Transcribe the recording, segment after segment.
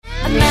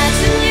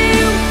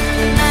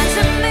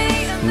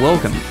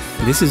Welcome.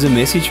 This is a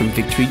message from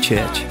Victory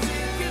Church.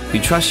 We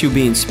trust you'll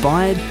be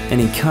inspired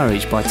and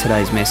encouraged by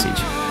today's message.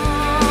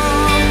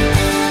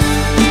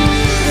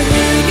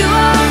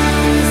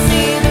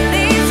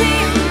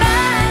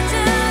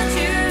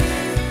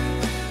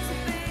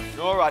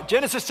 All right,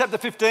 Genesis chapter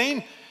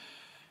 15,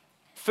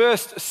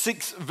 first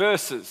 6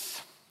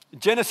 verses.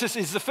 Genesis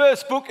is the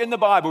first book in the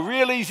Bible,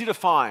 real easy to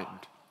find.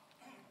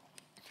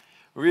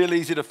 Real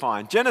easy to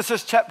find.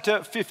 Genesis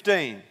chapter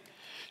 15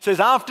 says,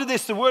 after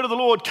this, the word of the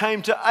Lord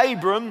came to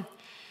Abram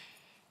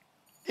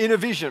in a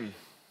vision.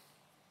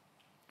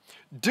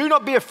 Do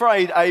not be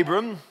afraid,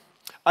 Abram.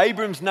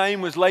 Abram's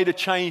name was later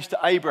changed to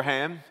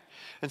Abraham.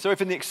 And so if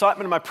in the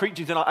excitement of my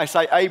preaching tonight I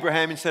say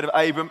Abraham instead of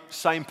Abram,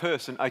 same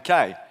person,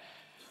 okay.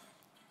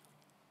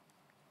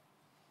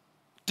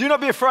 Do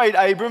not be afraid,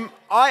 Abram.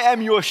 I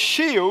am your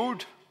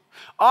shield.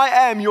 I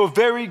am your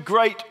very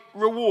great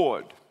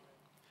reward.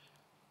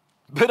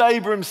 But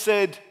Abram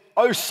said,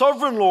 O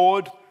sovereign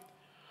Lord,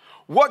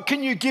 what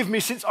can you give me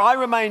since I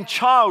remain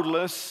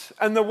childless,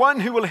 and the one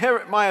who will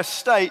inherit my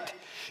estate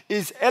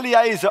is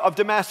Eliezer of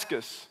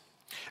Damascus?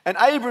 And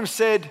Abram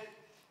said,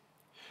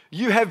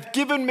 you have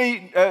given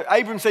me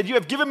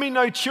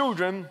no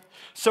children,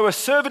 so a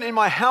servant in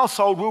my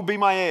household will be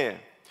my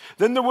heir.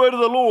 Then the word of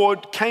the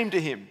Lord came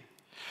to him.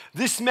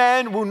 This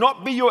man will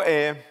not be your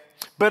heir,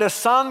 but a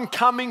son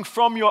coming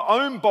from your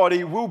own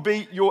body will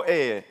be your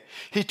heir.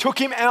 He took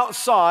him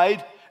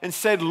outside and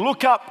said,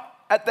 look up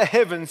at the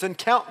heavens and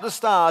count the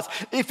stars,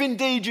 if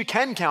indeed you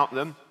can count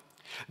them.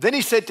 Then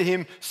he said to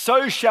him,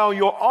 so shall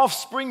your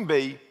offspring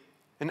be.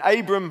 And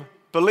Abram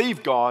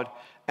believed God,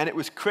 and it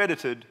was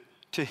credited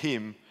to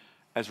him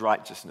as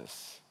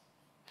righteousness.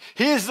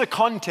 Here's the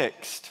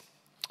context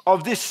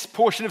of this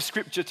portion of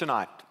scripture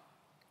tonight.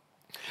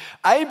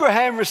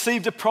 Abraham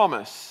received a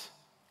promise,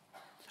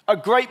 a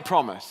great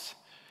promise.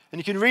 And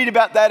you can read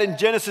about that in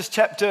Genesis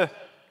chapter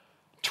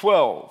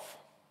 12.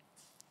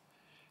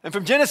 And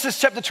from Genesis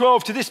chapter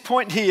 12 to this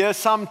point here,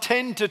 some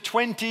 10 to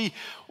 20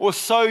 or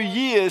so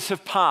years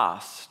have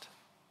passed.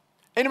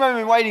 Anyone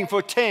been waiting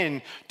for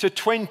 10 to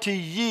 20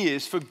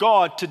 years for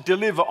God to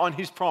deliver on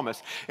his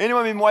promise?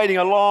 Anyone been waiting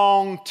a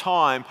long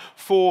time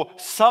for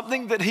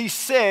something that he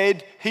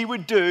said he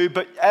would do,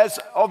 but as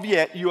of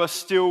yet you are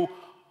still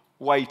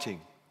waiting?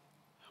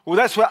 Well,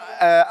 that's where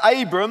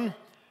Abram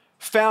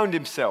found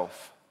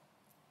himself.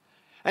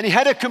 And he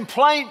had a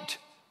complaint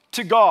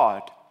to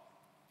God.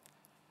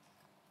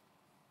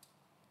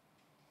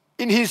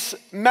 In his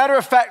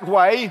matter-of-fact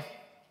way,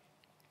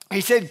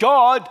 he said,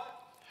 God,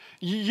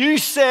 you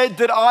said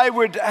that I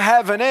would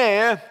have an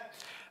heir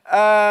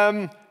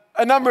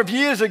a number of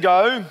years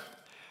ago,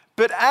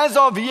 but as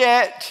of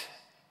yet,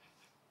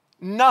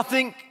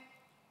 nothing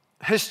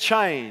has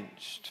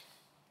changed.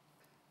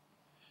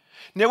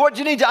 Now, what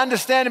you need to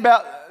understand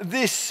about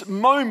this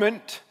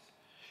moment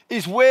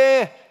is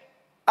where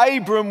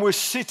Abram was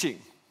sitting.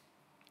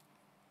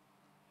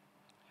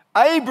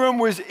 Abram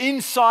was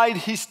inside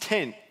his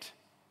tent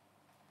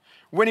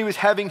when he was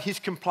having his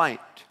complaint.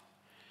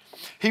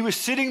 He was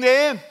sitting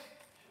there,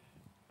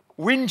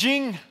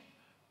 whinging,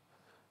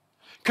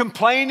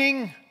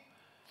 complaining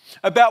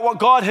about what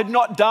God had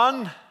not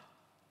done.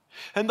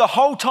 And the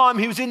whole time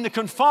he was in the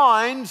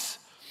confines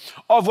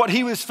of what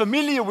he was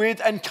familiar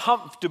with and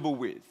comfortable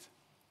with.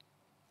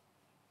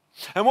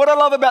 And what I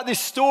love about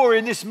this story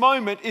in this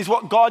moment is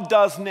what God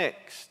does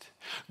next.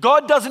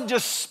 God doesn't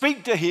just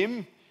speak to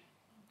him,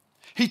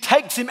 he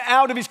takes him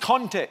out of his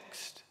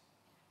context.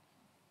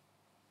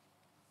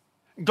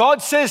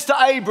 God says to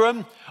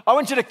Abram, I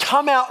want you to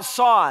come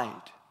outside.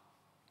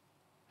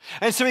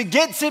 And so he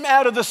gets him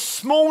out of the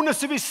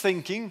smallness of his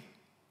thinking.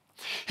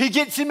 He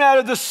gets him out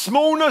of the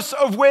smallness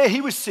of where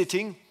he was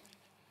sitting.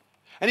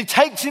 And he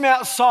takes him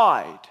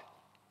outside.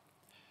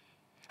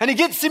 And he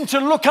gets him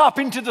to look up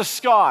into the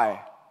sky.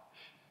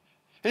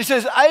 And he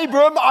says,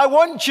 Abram, I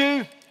want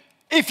you,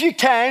 if you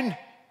can,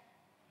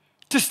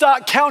 to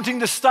start counting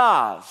the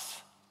stars.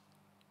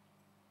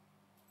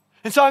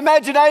 And so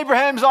imagine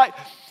Abraham's like,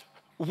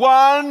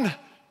 1,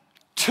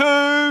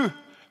 2,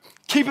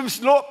 keep them,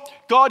 look,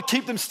 God,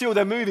 keep them still.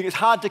 They're moving. It's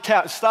hard to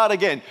count. Start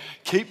again.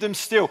 Keep them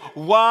still.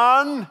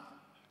 1,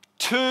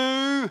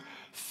 2,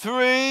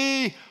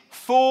 3,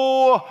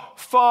 4,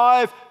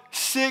 5,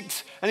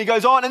 6. And he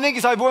goes on and then he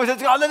says,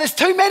 oh, there's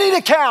too many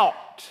to count.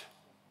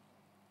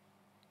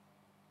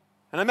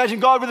 And I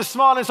imagine God with a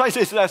smile on his face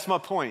says, that's my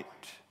point.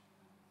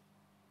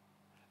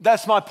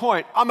 That's my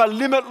point. I'm a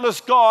limitless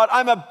God.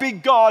 I'm a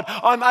big God.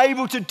 I'm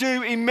able to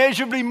do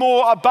immeasurably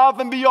more above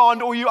and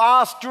beyond all you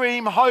ask,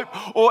 dream, hope,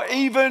 or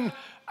even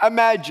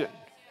imagine.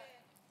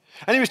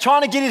 And he was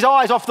trying to get his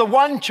eyes off the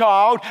one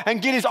child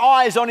and get his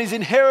eyes on his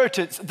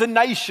inheritance, the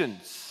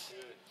nations.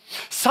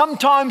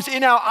 Sometimes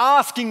in our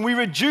asking, we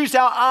reduce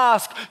our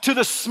ask to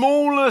the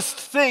smallest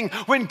thing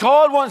when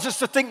God wants us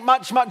to think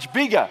much, much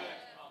bigger.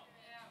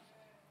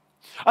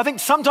 I think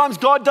sometimes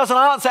God doesn't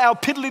answer our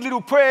piddly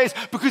little prayers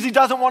because he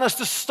doesn't want us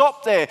to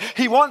stop there.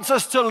 He wants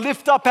us to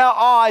lift up our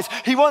eyes.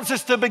 He wants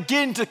us to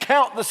begin to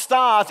count the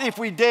stars if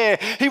we dare.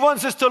 He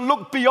wants us to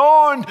look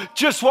beyond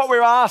just what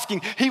we're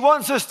asking. He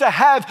wants us to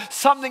have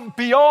something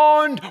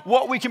beyond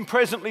what we can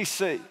presently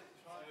see.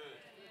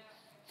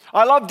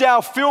 I loved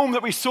our film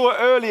that we saw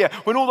earlier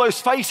when all those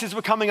faces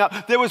were coming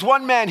up. There was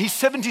one man, he's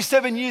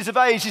 77 years of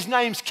age, his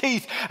name's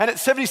Keith, and at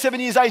 77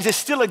 years of age, there's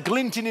still a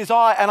glint in his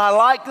eye, and I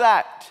like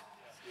that.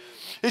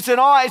 It's an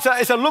eye,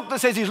 it's a look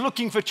that says he's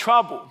looking for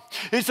trouble.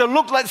 It's a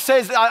look that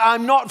says,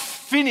 I'm not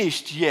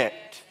finished yet.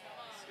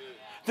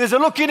 There's a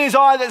look in his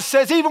eye that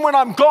says, even when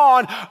I'm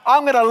gone,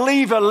 I'm going to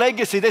leave a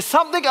legacy. There's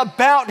something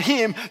about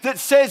him that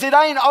says it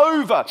ain't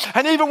over.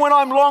 And even when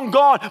I'm long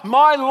gone,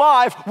 my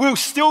life will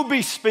still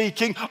be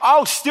speaking.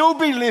 I'll still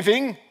be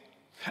living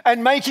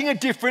and making a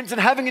difference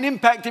and having an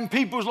impact in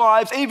people's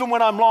lives, even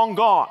when I'm long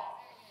gone.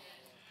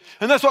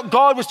 And that's what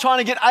God was trying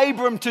to get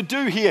Abram to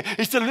do here,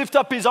 is to lift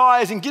up his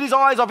eyes and get his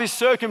eyes off his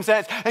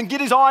circumstance and get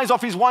his eyes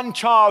off his one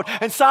child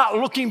and start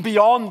looking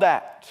beyond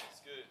that.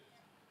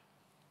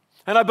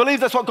 And I believe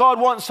that's what God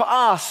wants for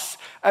us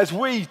as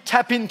we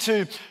tap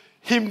into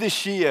him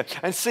this year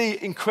and see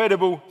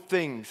incredible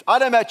things. I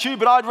don't know about you,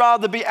 but I'd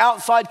rather be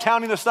outside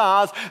counting the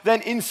stars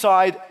than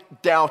inside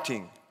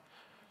doubting.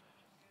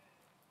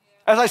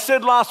 As I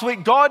said last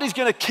week, God is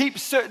going to keep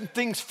certain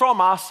things from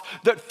us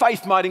that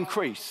faith might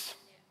increase.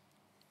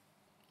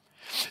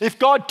 If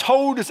God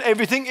told us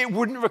everything, it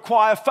wouldn't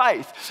require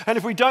faith. And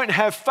if we don't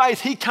have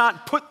faith, he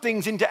can't put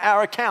things into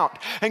our account.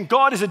 And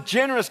God is a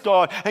generous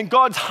God, and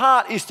God's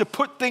heart is to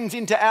put things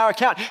into our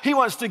account. He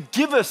wants to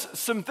give us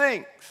some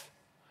things.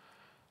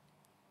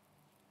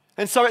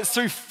 And so it's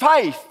through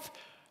faith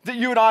that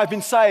you and I have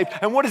been saved.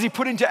 And what does he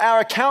put into our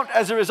account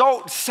as a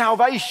result?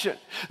 Salvation.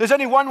 There's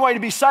only one way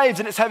to be saved,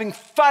 and it's having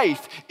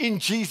faith in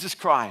Jesus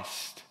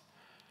Christ.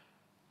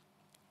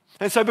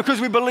 And so because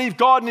we believe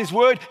God and his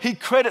word, he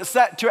credits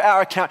that to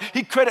our account.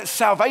 He credits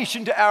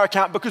salvation to our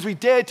account because we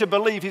dared to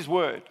believe his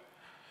word.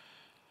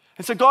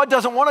 And so God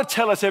doesn't want to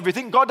tell us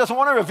everything. God doesn't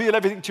want to reveal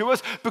everything to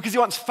us because he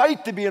wants faith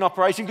to be in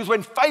operation, because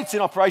when faith's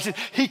in operation,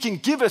 he can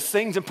give us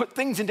things and put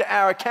things into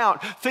our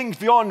account, things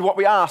beyond what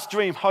we ask,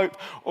 dream, hope,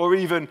 or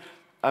even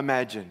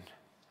imagine.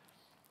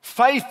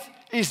 Faith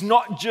is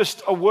not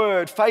just a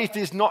word. Faith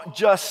is not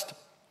just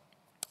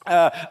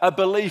a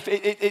belief.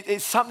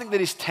 It's something that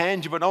is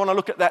tangible. And I want to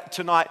look at that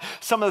tonight.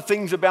 Some of the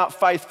things about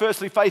faith.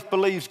 Firstly, faith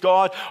believes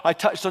God. I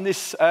touched on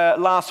this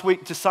last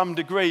week to some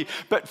degree.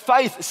 But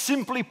faith,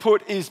 simply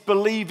put, is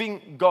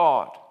believing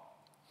God.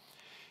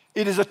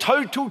 It is a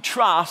total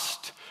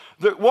trust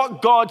that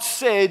what God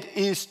said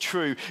is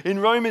true. In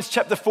Romans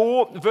chapter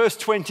 4, verse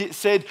 20, it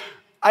said,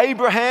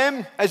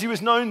 Abraham, as he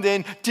was known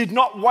then, did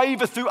not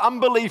waver through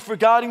unbelief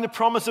regarding the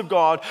promise of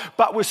God,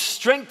 but was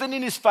strengthened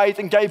in his faith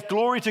and gave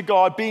glory to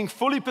God, being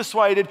fully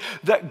persuaded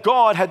that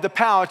God had the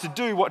power to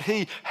do what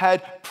he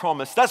had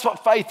promised. That's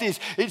what faith is.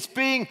 It's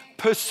being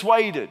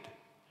persuaded.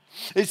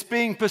 It's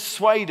being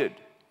persuaded.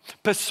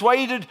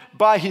 Persuaded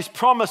by his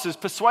promises,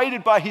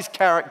 persuaded by his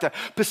character,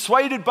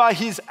 persuaded by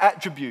his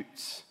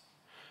attributes.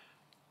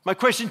 My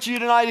question to you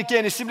tonight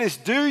again is simply this: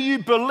 do you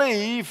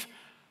believe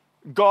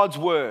God's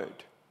word?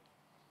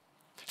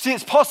 See,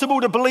 it's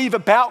possible to believe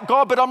about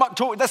God, but I'm not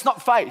talking, that's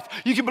not faith.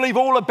 You can believe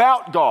all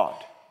about God,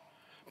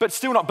 but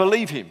still not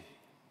believe him.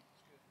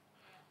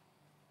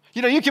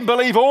 You know, you can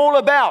believe all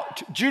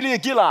about Julia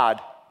Gillard.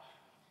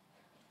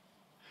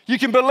 You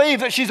can believe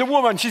that she's a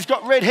woman, she's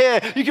got red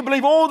hair. You can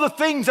believe all the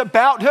things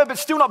about her, but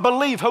still not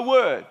believe her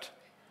word.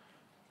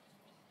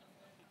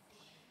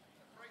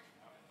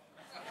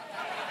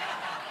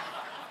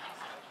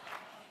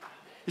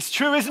 It's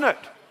true, isn't it?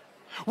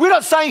 We're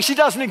not saying she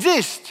doesn't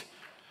exist.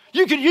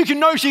 You can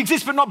know she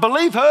exists but not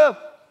believe her.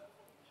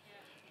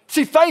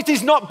 See, faith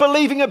is not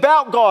believing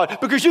about God,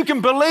 because you can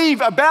believe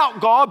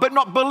about God but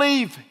not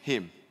believe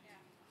him.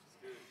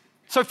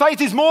 So faith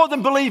is more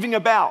than believing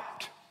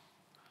about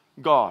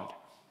God.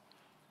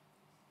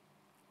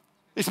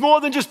 It's more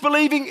than just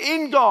believing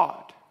in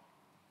God.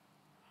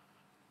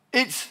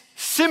 It's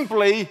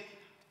simply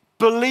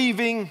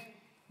believing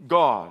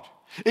God.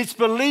 It's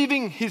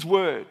believing his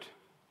word.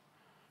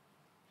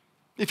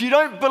 If you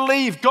don't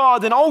believe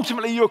God, then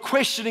ultimately you're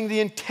questioning the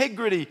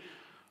integrity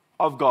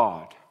of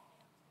God.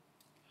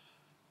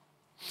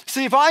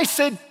 See, if I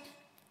said,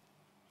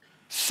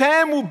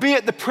 Sam will be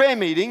at the prayer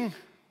meeting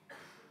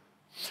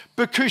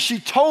because she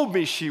told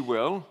me she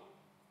will,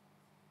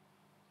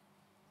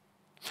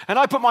 and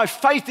I put my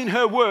faith in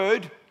her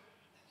word,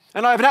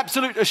 and I have an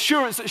absolute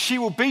assurance that she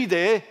will be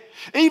there,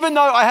 even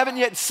though I haven't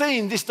yet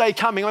seen this day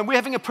coming. I mean, we're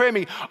having a prayer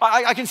meeting.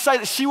 I can say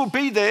that she will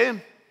be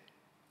there.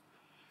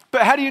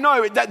 But how do you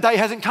know that day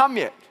hasn't come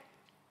yet?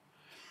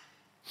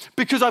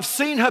 Because I've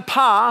seen her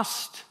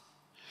past,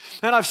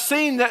 and I've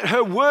seen that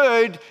her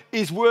word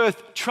is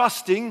worth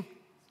trusting.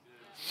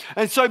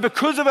 And so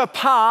because of her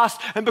past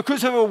and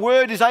because her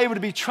word is able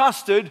to be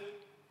trusted,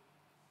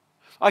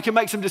 I can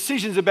make some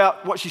decisions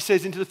about what she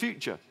says into the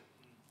future.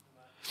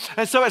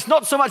 And so it's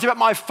not so much about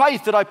my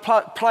faith that I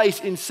place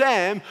in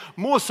Sam,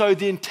 more so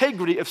the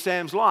integrity of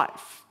Sam's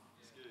life.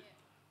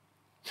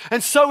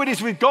 And so it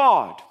is with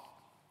God.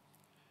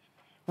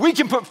 We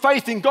can put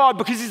faith in God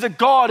because He's a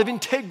God of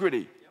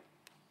integrity.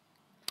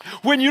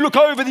 When you look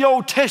over the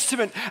Old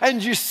Testament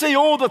and you see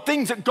all the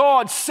things that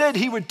God said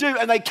He would do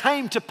and they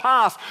came to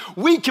pass,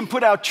 we can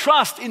put our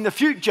trust in the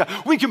future.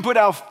 We can put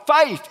our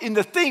faith in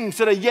the things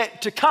that are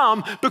yet to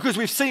come because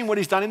we've seen what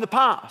He's done in the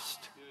past.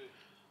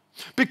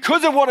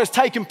 Because of what has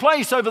taken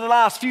place over the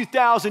last few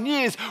thousand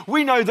years,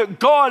 we know that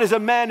God is a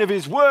man of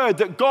His word,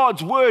 that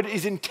God's word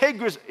is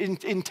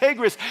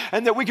integrous,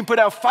 and that we can put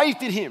our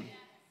faith in Him.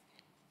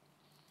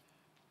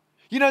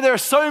 You know, there are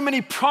so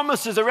many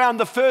promises around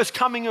the first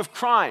coming of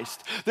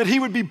Christ, that He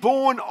would be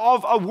born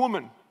of a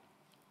woman,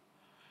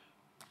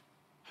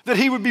 that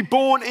He would be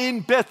born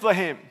in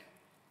Bethlehem,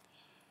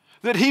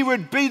 that He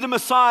would be the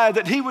Messiah,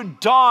 that He would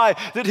die,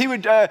 that He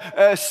would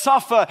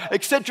suffer,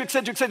 etc.,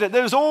 etc., etc.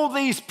 There's all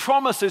these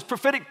promises,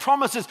 prophetic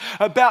promises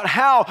about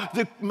how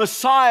the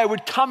Messiah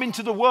would come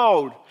into the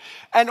world,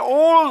 and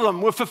all of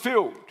them were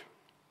fulfilled.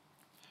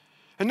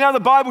 And now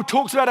the Bible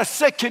talks about a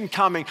second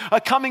coming,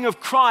 a coming of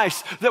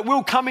Christ that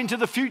will come into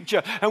the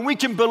future. And we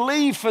can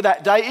believe for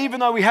that day, even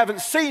though we haven't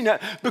seen it,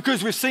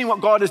 because we've seen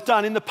what God has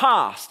done in the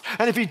past.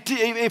 And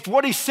if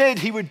what He said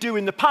He would do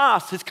in the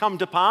past has come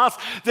to pass,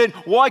 then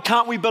why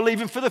can't we believe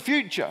Him for the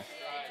future?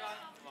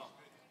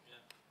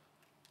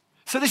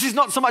 So this is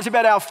not so much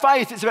about our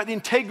faith, it's about the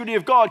integrity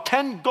of God.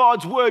 Can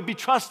God's word be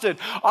trusted?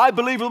 I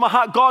believe with my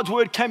heart God's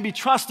word can be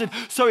trusted.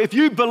 So if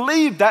you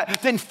believe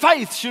that, then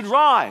faith should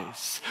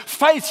rise.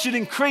 Faith should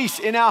increase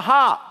in our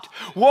heart.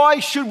 Why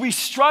should we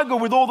struggle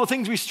with all the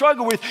things we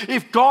struggle with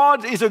if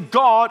God is a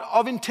God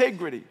of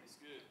integrity?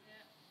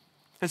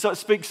 And so it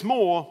speaks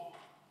more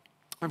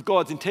of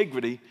God's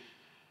integrity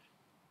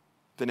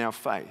than our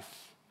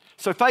faith.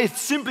 So faith,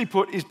 simply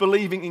put, is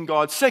believing in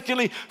God.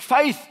 Secondly,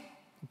 faith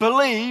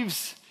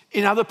believes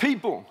in other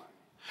people.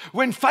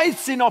 When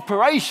faith's in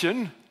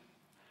operation,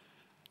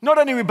 not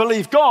only we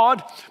believe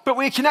God, but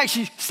we can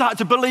actually start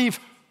to believe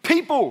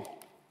people.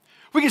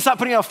 We can start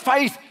putting our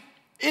faith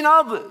in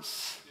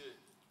others.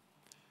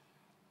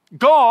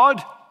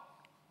 God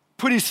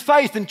put His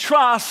faith and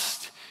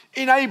trust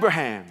in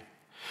Abraham.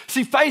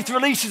 See, faith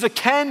releases a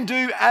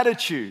can-do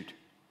attitude.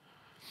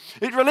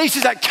 It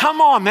releases that,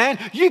 come on, man,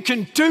 you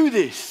can do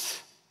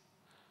this.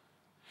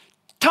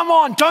 Come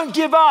on, don't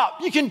give up.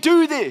 You can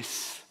do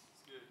this.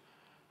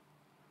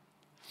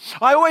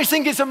 I always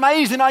think it's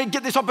amazing I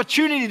get this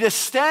opportunity to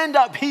stand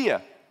up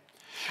here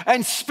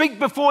and speak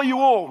before you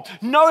all,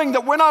 knowing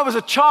that when I was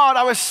a child,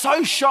 I was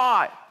so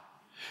shy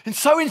and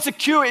so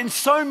insecure in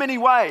so many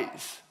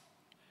ways.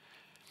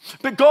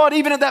 But God,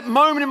 even at that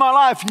moment in my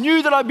life,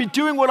 knew that I'd be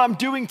doing what I'm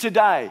doing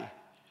today.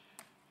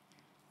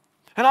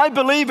 And I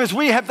believe as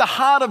we have the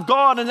heart of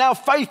God and our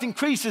faith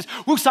increases,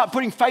 we'll start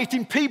putting faith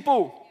in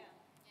people.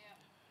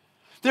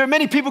 There are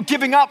many people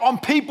giving up on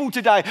people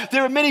today.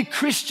 There are many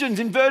Christians,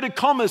 inverted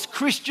commas,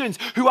 Christians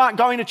who aren't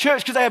going to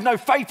church because they have no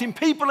faith in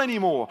people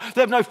anymore.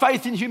 They have no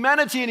faith in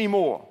humanity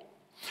anymore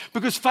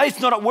because faith's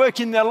not at work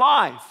in their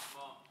life.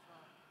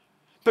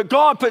 But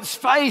God puts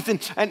faith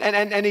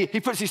and he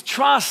puts His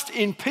trust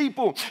in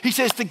people. He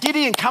says to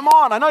Gideon, come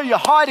on, I know you're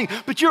hiding,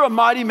 but you're a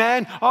mighty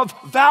man of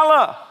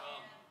valor.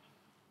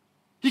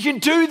 You can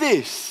do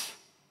this.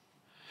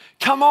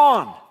 Come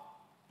on.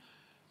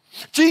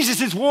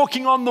 Jesus is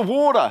walking on the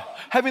water,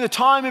 having the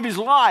time of His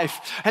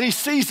life, and He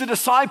sees the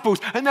disciples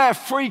and they're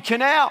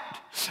freaking out.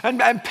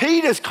 And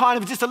Peter's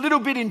kind of just a little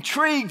bit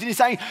intrigued and he's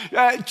saying,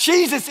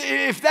 Jesus,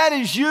 if that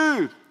is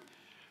you,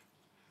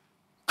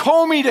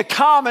 call me to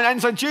come.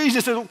 And so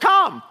Jesus says, well,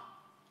 come.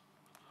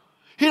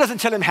 He doesn't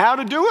tell him how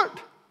to do it.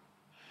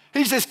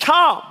 He says,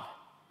 come.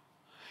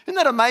 Isn't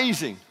that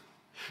amazing?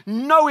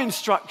 No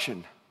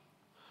instruction,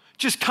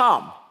 just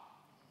come.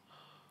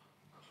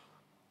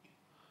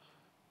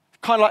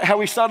 Kind of like how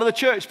we started the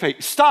church,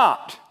 Pete.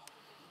 Start.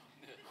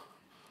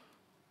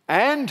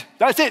 And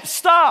that's it,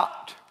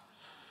 start.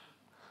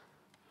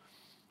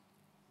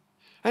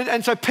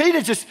 And so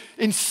Peter, just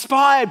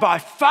inspired by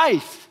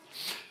faith,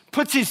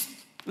 puts his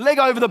leg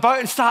over the boat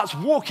and starts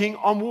walking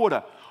on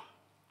water.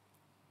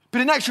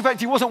 But in actual fact,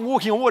 he wasn't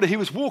walking on water. He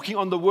was walking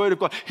on the word of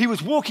God. He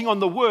was walking on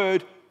the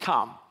word,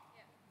 come.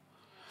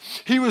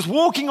 He was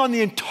walking on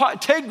the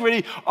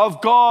integrity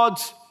of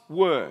God's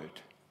word.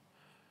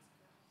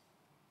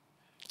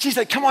 Jesus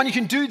said, come on, you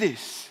can do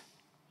this.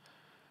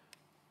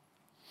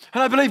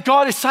 And I believe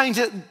God is saying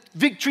to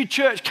Victory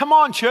Church, come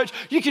on, church,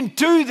 you can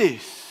do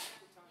this.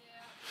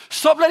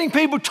 Stop letting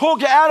people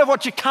talk you out of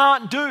what you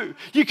can't do.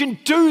 You can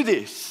do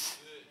this.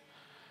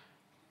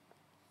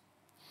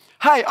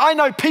 Hey, I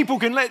know people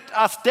can let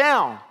us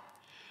down.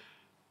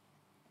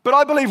 But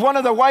I believe one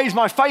of the ways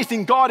my faith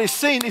in God is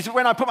seen is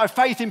when I put my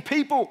faith in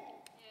people.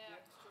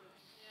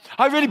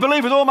 I really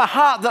believe with all my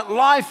heart that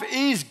life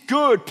is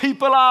good.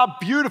 People are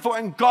beautiful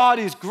and God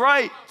is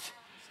great.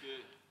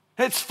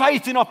 It's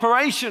faith in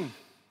operation.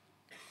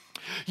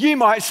 You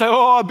might say,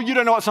 oh, but you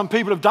don't know what some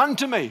people have done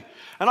to me.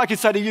 And I could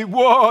say to you,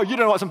 whoa, you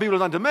don't know what some people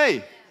have done to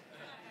me.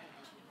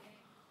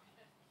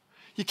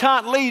 You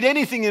can't lead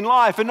anything in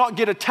life and not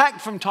get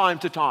attacked from time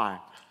to time.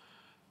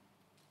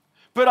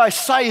 But I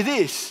say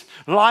this,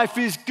 life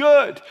is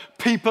good.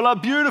 People are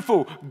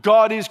beautiful.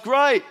 God is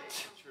great.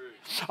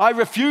 I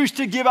refuse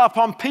to give up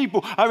on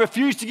people. I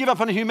refuse to give up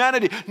on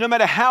humanity, no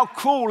matter how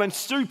cruel and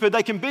stupid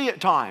they can be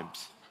at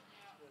times.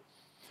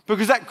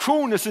 Because that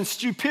cruelness and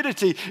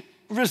stupidity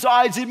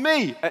resides in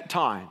me at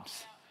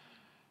times.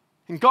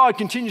 And God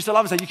continues to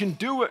love us and say, you can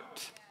do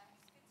it.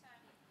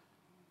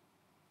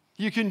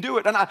 You can do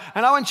it. And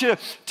I want you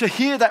to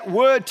hear that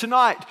word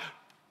tonight.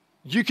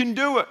 You can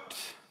do it.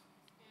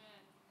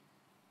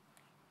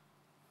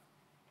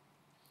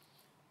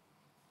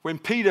 When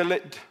Peter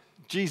let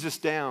Jesus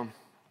down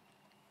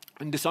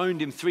and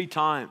disowned him 3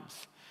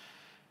 times,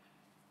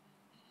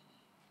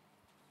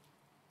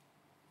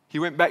 he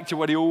went back to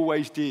what he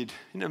always did.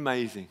 Isn't it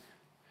amazing?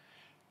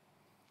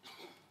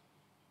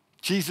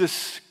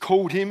 Jesus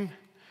called him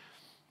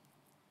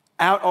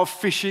out of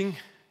fishing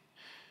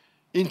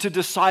into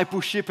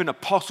discipleship and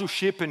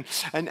apostleship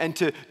and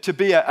to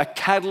be a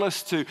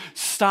catalyst to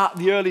start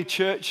the early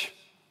church.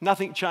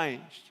 Nothing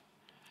changed.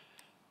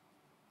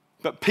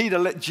 But Peter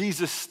let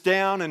Jesus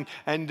down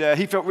and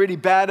he felt really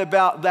bad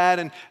about that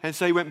and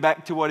so he went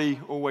back to what he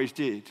always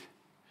did.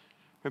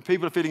 When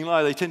people are feeling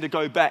low, they tend to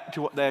go back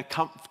to what they're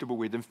comfortable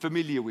with and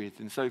familiar with.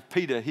 And so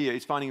Peter here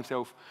is finding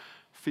himself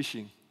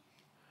fishing.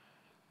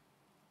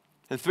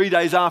 And 3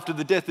 days after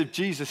the death of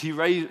Jesus,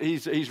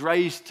 he's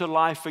raised to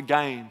life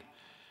again.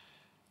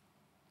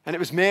 And it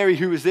was Mary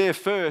who was there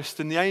first,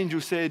 and the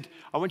angel said,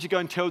 I want you to go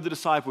and tell the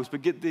disciples,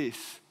 but get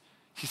this.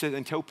 She said,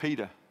 and tell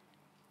Peter.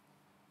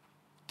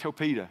 Tell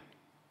Peter.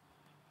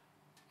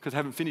 Because I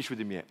haven't finished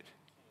with him yet.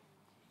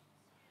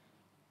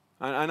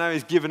 I know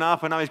he's given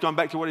up, I know he's gone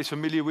back to what he's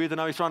familiar with, I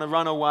know he's trying to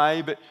run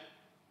away, but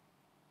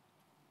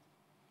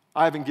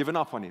I haven't given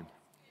up on him.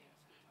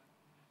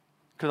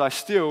 Because I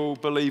still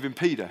believe in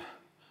Peter.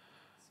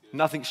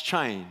 Nothing's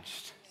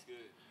changed.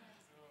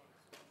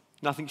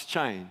 Nothing's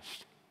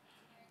changed.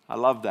 I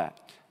love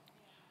that.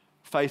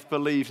 Faith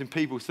believes in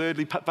people.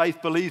 Thirdly,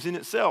 faith believes in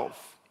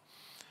itself.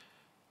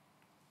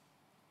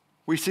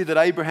 We see that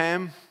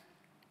Abraham,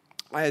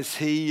 as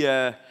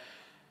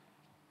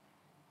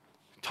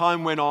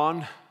time went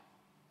on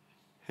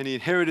and he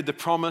inherited the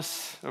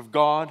promise of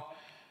God,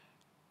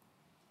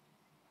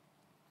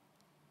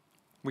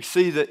 we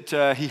see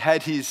that he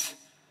had his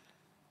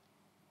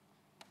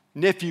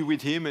nephew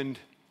with him, and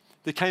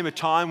there came a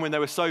time when they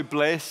were so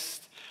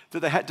blessed that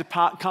they had to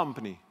part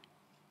company.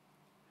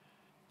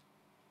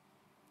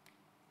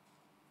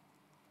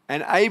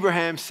 And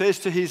Abraham says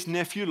to his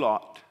nephew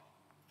Lot,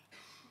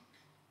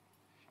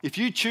 if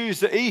you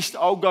choose the east,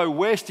 I'll go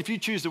west. If you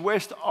choose the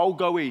west, I'll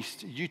go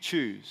east. You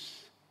choose.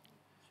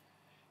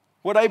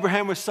 What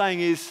Abraham was saying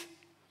is,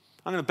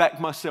 I'm going to back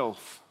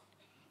myself.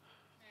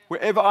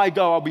 Wherever I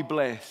go, I'll be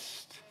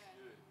blessed.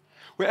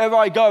 Wherever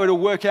I go, it'll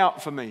work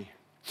out for me.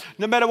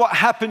 No matter what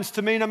happens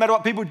to me, no matter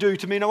what people do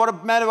to me, no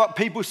matter what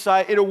people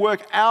say, it'll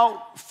work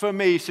out for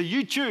me. So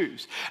you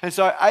choose. And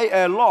so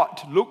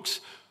Lot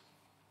looks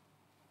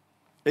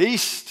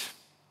east,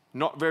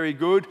 not very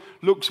good.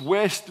 Looks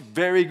west,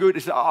 very good.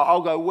 He says,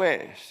 I'll go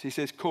west. He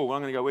says, cool, well,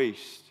 I'm going to go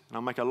east. And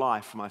I'll make a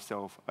life for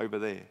myself over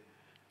there.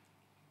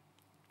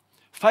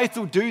 Faith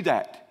will do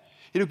that.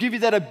 It'll give you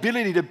that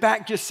ability to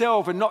back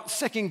yourself and not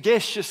second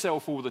guess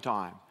yourself all the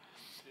time.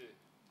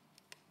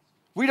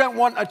 We don't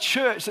want a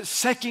church that's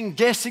second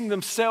guessing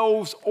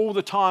themselves all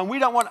the time. We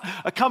don't want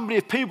a company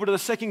of people that are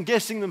second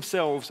guessing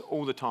themselves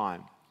all the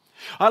time.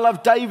 I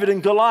love David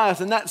and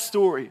Goliath and that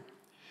story.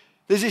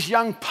 There's this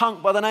young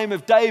punk by the name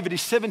of David.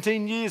 He's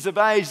 17 years of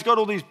age. He's got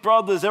all these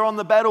brothers. They're on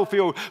the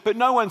battlefield, but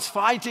no one's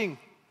fighting.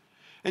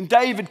 And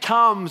David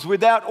comes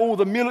without all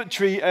the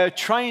military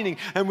training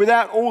and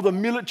without all the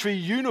military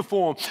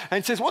uniform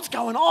and says, what's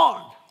going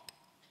on?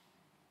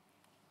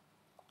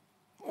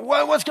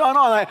 What's going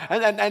on?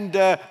 And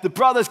the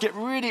brothers get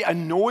really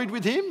annoyed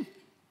with him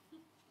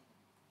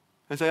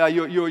and say, oh,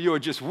 you're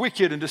just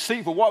wicked and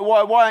deceitful.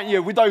 Why aren't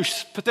you with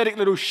those pathetic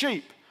little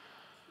sheep?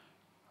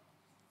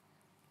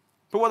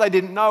 But what they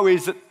didn't know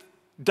is that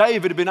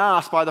David had been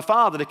asked by the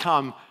father to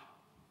come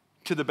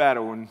to the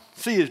battle and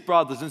see his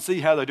brothers and see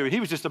how they're doing. He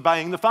was just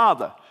obeying the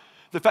father.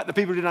 The fact that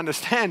people didn't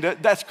understand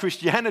it, that's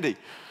Christianity.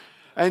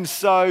 And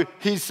so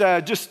he's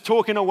just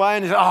talking away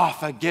and he's like, oh,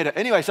 forget it.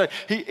 Anyway, so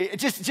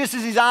just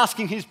as he's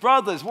asking his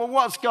brothers, well,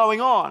 what's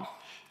going on?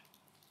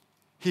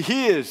 He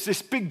hears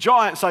this big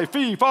giant say,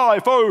 fee, fi,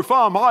 fo,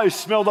 fum, I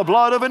smell the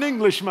blood of an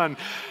Englishman.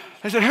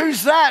 He said,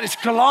 who's that? It's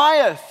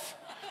Goliath.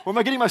 Or am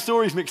I getting my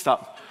stories mixed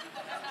up?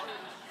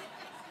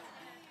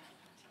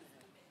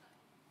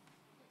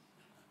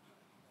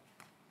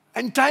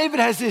 And David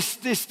has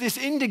this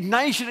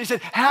indignation. He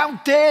said, how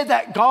dare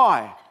that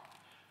guy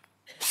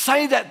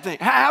say that thing?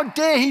 How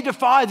dare he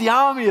defy the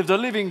army of the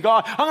living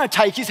God? I'm going to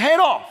take his head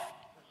off.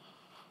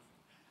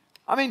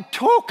 I mean,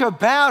 talk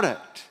about it.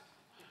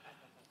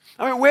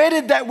 I mean, where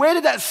did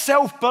that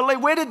self-belief,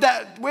 where did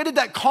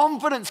that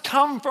confidence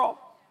come from?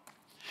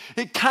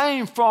 It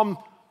came from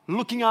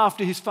looking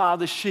after his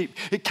father's sheep.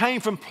 It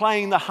came from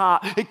playing the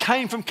harp. It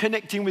came from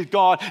connecting with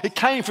God. It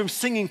came from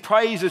singing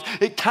praises.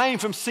 It came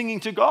from singing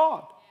to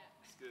God.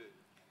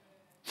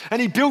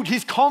 And he built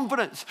his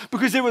confidence,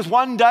 because there was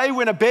one day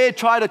when a bear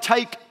tried to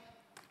take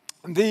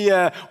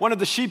one of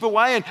the sheep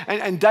away,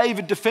 and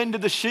David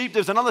defended the sheep.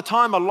 There was another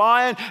time a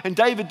lion, and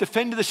David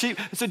defended the sheep.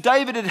 And so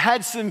David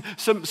had some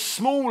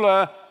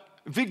smaller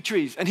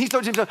victories, and he thought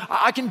to himself,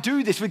 I can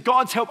do this. With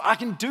God's help, I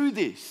can do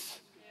this.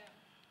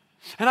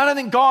 And I don't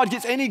think God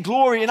gets any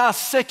glory in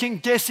us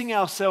second guessing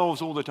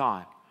ourselves all the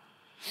time.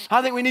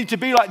 I think we need to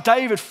be like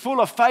David, full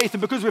of faith,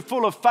 and because we're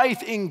full of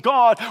faith in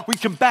God, we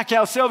can back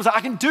ourselves.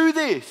 I can do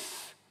this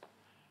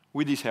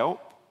with his help.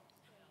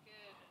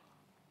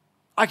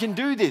 I can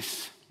do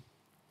this.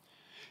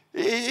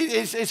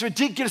 It's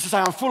ridiculous to say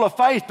I'm full of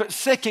faith, but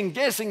second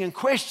guessing and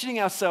questioning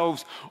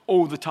ourselves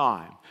all the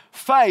time.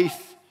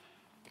 Faith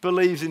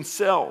believes in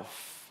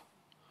self.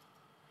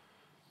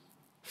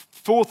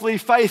 Fourthly,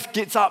 faith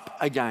gets up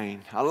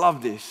again. I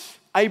love this.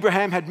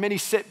 Abraham had many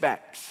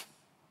setbacks,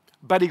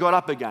 but he got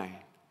up again.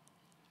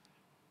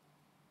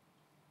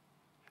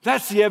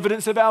 That's the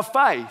evidence of our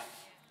faith,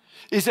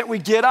 is that we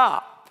get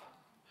up.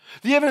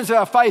 The evidence of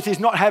our faith is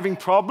not having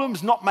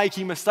problems, not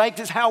making mistakes.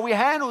 It's how we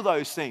handle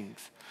those things.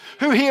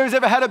 Who here has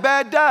ever had a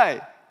bad day?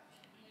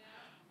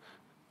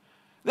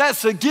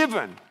 That's a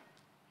given.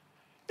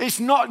 It's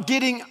not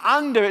getting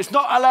under. It's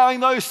not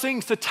allowing those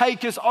things to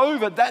take us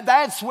over.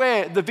 That's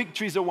where the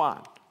victories are won.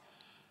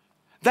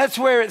 That's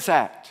where it's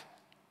at.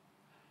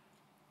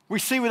 We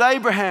see with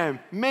Abraham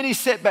many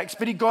setbacks,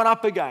 but he got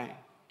up again.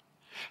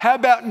 How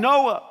about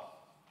Noah?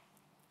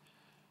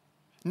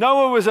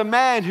 Noah was a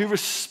man who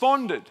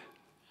responded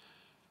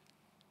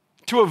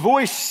to a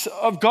voice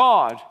of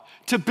God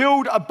to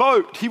build a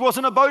boat. He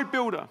wasn't a boat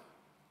builder.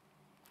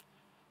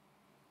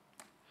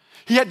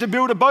 He had to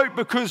build a boat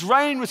because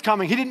rain was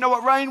coming. He didn't know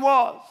what rain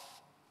was.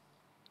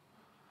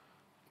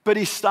 But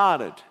he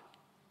started.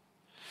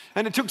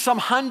 And it took some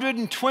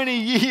 120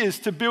 years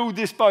to build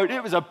this boat.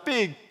 It was a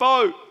big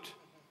boat.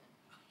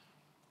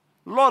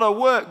 A lot of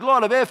work, a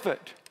lot of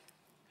effort.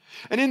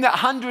 And in that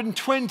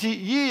 120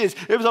 years,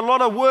 it was a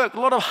lot of work, a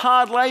lot of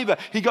hard labor.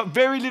 He got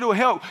very little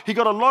help. He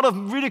got a lot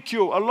of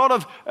ridicule, a lot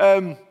of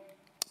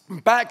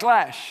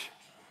backlash.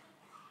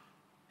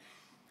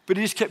 But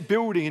he just kept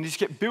building, and he just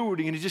kept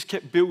building, and he just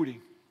kept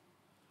building.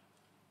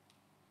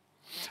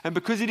 And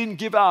because he didn't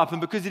give up, and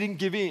because he didn't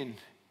give in,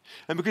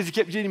 and because he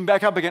kept getting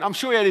back up again, I'm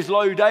sure he had his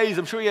low days,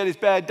 I'm sure he had his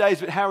bad days,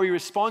 but how he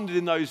responded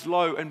in those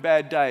low and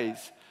bad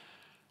days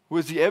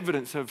was the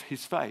evidence of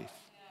his faith.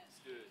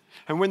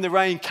 And when the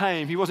rain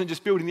came, he wasn't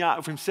just building the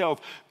ark for himself,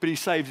 but he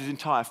saved his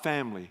entire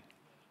family.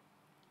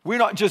 We're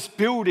not just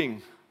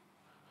building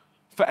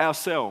for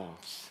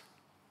ourselves.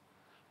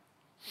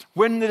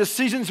 When the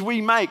decisions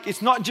we make,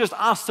 it's not just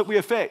us that we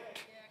affect.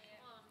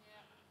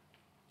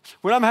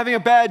 When I'm having a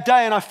bad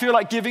day and I feel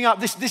like giving up,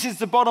 this is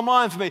the bottom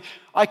line for me.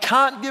 I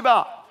can't give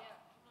up.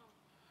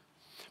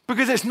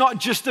 Because it's not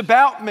just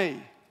about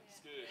me.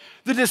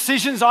 The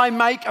decisions I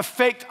make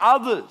affect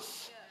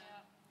others.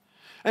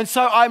 And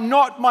so I'm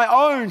not my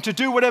own to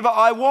do whatever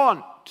I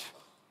want.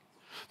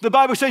 The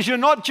Bible says you're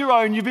not your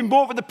own. You've been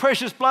bought with the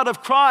precious blood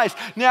of Christ.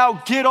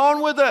 Now get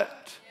on with it.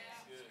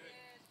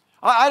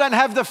 I don't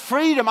have the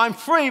freedom. I'm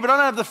free, but I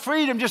don't have the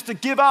freedom just to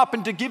give up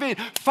and to give in.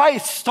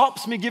 Faith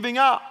stops me giving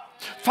up.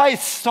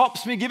 Faith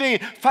stops me giving in.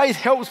 Faith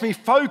helps me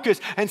focus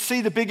and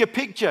see the bigger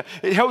picture.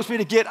 It helps me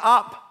to get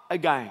up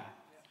again.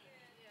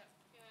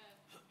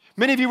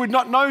 Many of you would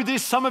not know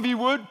this. Some of you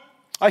would.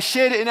 I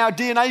shared it in our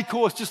DNA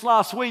course just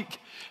last week.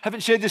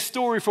 Haven't shared this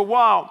story for a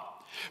while.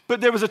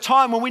 But there was a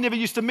time when we never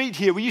used to meet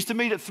here. We used to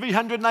meet at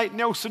 308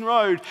 Nelson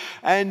Road,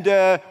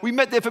 and we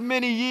met there for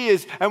many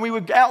years, and we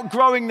were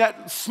outgrowing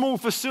that small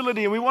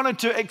facility, and we wanted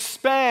to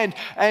expand,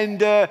 and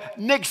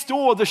next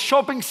door, the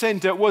shopping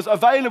centre was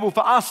available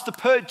for us to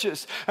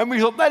purchase, and we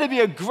thought that'd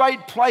be a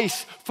great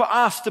place for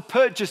us to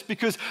purchase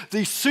because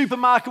the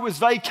supermarket was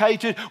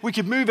vacated. We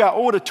could move our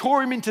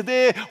auditorium into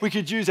there. We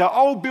could use our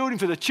old building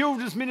for the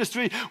children's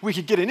ministry. We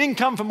could get an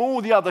income from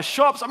all the other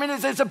shops. I mean,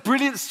 it's a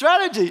brilliant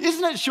strategy,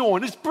 isn't it,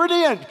 Sean? It's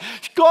brilliant.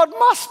 God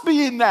must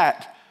be in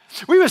that.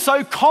 We were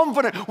so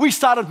confident. We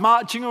started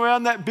marching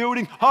around that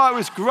building. Oh, it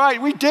was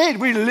great. We did.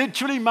 We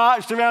literally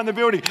marched around the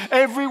building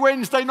every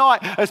Wednesday night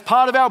as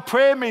part of our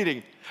prayer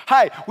meeting.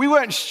 Hey, we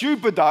weren't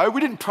stupid though.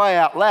 We didn't pray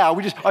out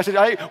loud. I said,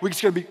 hey, we're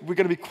going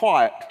to be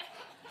quiet.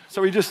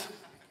 So we just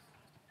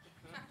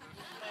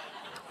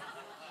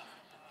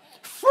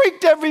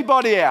freaked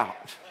everybody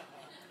out.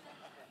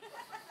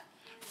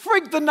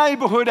 Freaked the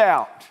neighborhood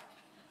out.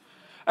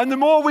 And the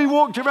more we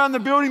walked around the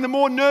building, the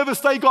more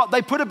nervous they got.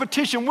 They put a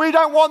petition. We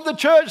don't want the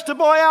church to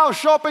buy our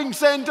shopping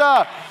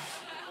centre.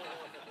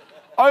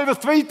 Over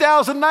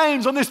 3,000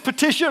 names on this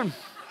petition.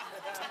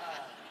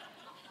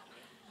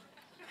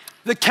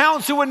 The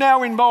council were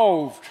now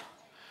involved.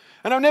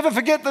 And I'll never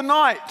forget the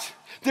night.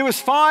 There was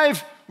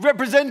 5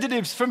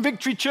 representatives from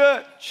Victory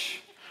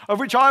Church, of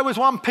which I was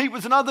one, Pete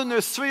was another, and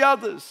there's 3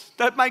 others.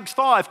 That makes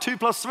 5. 2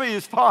 + 3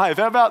 is 5.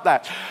 How about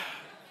that?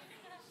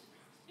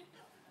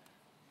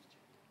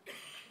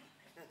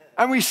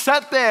 And we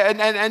sat there,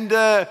 and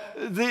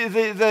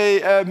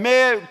the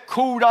mayor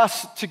called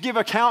us to give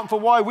account for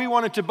why we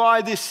wanted to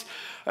buy this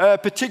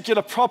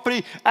particular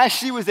property.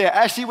 Ashley was there.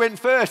 Ashley went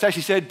first.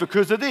 Ashley said,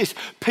 because of this.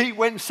 Pete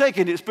went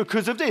second. It's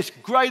because of this.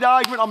 Great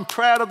argument. I'm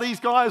proud of these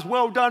guys.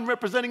 Well done,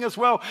 representing us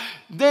well.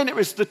 Then it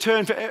was the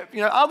turn for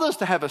others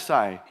to have a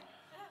say.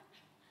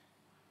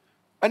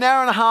 An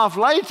hour and a half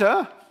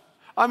later,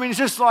 I mean, it's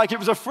just like it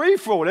was a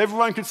free-for-all.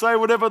 Everyone could say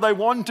whatever they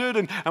wanted,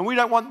 and we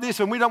don't want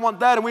this, and we don't want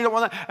that, and we don't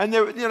want that. And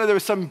there were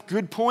some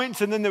good points,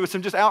 and then there were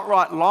some just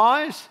outright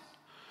lies.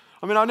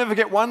 I mean, I'll never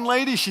forget one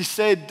lady. She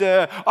said,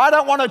 I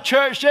don't want a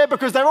church there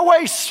because they're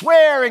always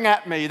swearing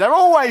at me. They're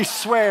always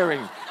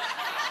swearing.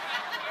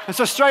 And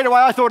so straight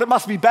away I thought it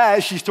must be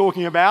Baz she's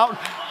talking about.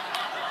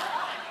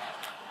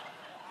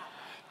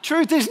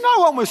 Truth is, no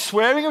one was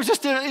swearing. It was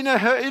just in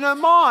her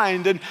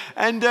mind.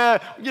 And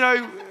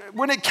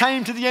when it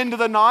came to the end of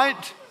the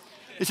night,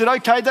 he said,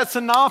 okay, that's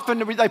enough.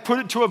 And they put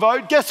it to a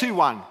vote. Guess who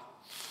won?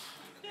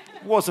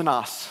 It wasn't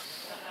us.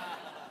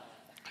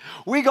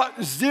 We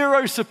got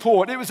zero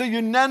support. It was a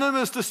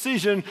unanimous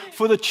decision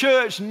for the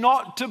church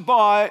not to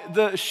buy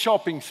the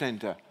shopping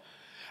centre.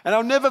 And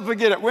I'll never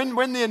forget it.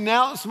 When the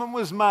announcement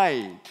was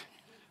made,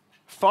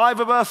 5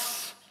 of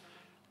us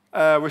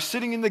were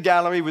sitting in the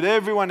gallery with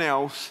everyone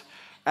else.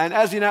 And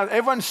as you know,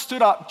 everyone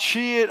stood up,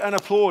 cheered and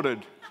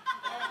applauded.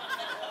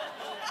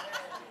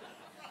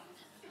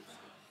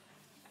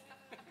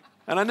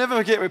 And I never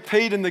forget with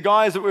Pete and the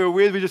guys that we were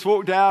with, we just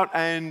walked out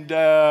and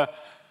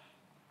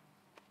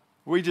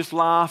we just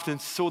laughed and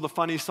saw the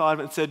funny side of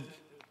it and said,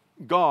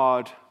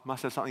 God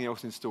must have something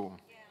else in store.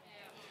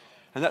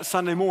 And that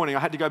Sunday morning, I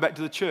had to go back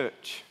to the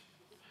church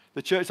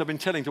I've been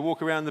telling to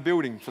walk around the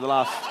building for the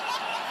last...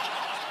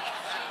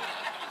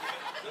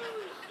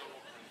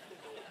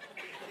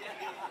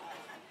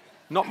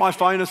 Not my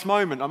finest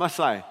moment, I must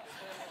say.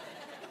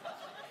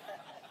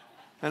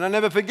 And I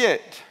never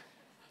forget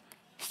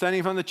standing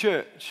in front of the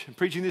church and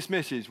preaching this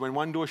message: when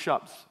one door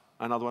shuts,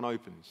 another one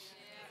opens.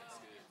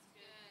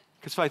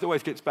 Because faith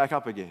always gets back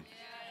up again.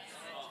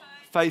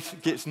 Faith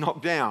gets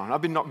knocked down.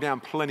 I've been knocked down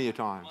plenty of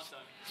times.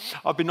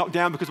 I've been knocked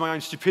down because of my own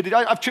stupidity.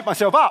 I've tripped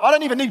myself up. I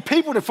don't even need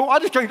people to fall. I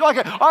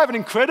have an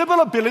incredible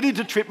ability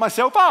to trip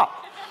myself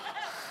up.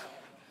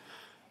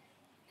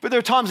 But there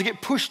are times I get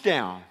pushed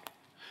down.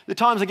 There are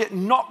times I get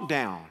knocked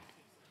down.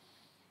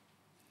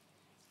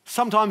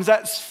 Sometimes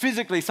that's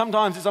physically,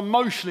 sometimes it's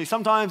emotionally,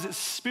 sometimes it's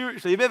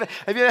spiritually.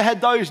 Have you ever had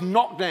those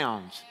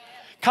knockdowns?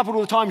 Coupled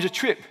with the times you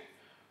trip.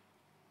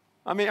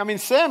 I mean,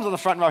 Sam's on the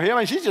front row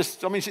here.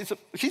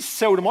 She's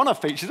seldom on her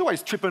feet. She's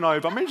always tripping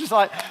over. Just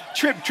like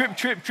trip.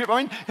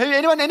 I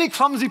mean, any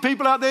clumsy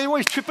people out there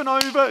always tripping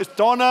over? It's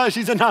Donna.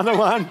 She's another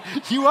one.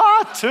 You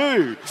are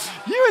too.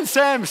 You and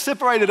Sam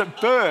separated at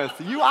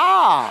birth. You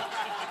are.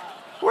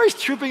 Always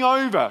tripping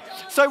over.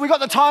 So we got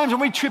the times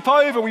when we trip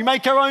over, we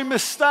make our own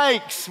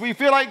mistakes, we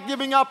feel like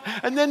giving up,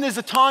 and then there's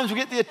the times we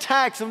get the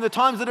attacks and the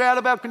times that are out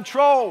of our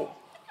control.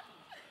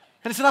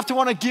 And it's enough to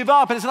want to give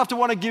up, and it's enough to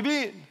want to give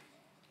in. And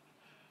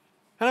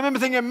I remember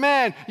thinking,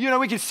 man,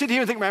 we could sit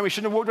here and think, man, we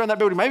shouldn't have walked around that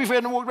building. Maybe if we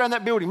hadn't walked around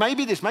that building,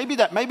 maybe this, maybe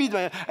that, maybe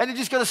that, and you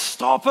just got to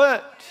stop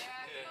it.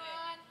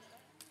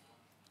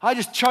 I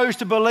just chose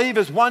to believe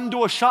as one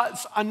door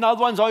shuts,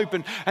 another one's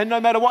open. And no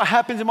matter what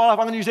happens in my life,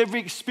 I'm going to use every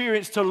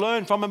experience to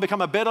learn from and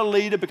become a better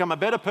leader, become a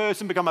better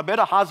person, become a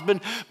better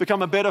husband,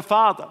 become a better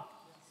father.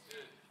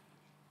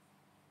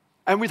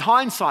 And with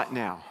hindsight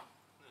now,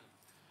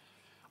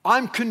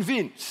 I'm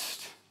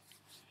convinced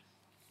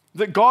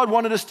that God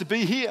wanted us to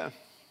be here.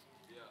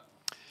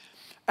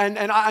 And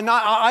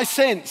I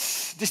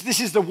sense, this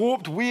is the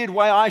warped, weird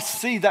way I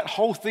see that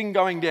whole thing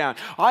going down.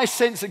 I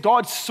sense that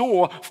God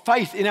saw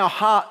faith in our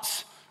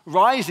hearts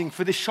rising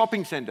for this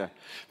shopping centre,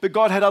 but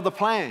God had other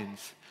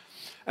plans.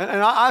 And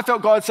I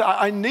felt God said,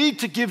 I need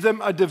to give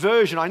them a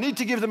diversion. I need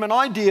to give them an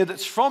idea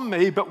that's from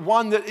me, but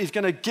one that is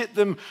going to get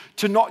them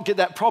to not get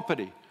that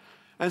property.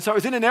 And so it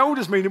was in an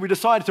elders meeting we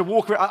decided to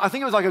walk around. I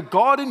think it was like a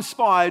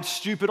God-inspired,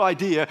 stupid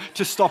idea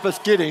to stop us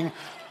getting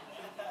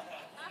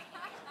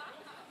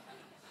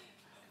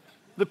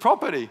the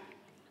property.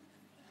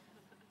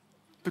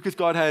 Because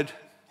God had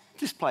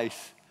this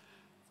place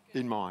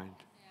in mind.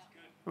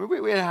 I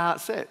mean, we had our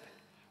heart set.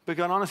 But I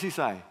can honestly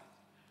say,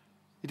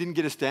 He didn't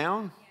get us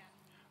down.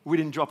 We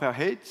didn't drop our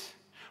heads.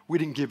 We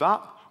didn't give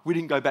up. We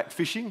didn't go back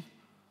fishing.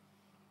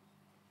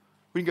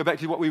 We didn't go back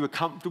to what we were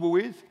comfortable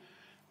with.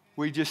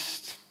 We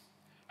just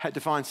had to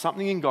find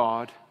something in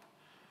God,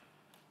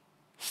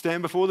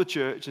 stand before the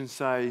church and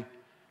say,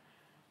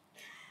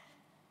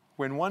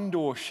 when one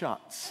door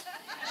shuts,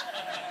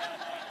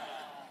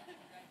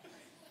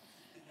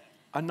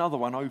 another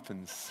one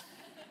opens.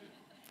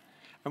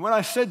 And when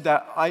I said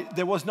that,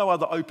 there was no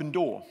other open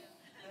door.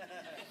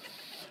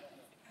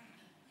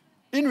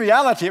 In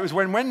reality, it was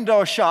when one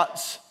door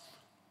shuts,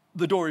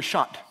 the door is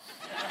shut.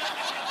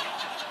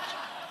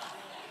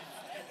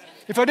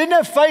 If I didn't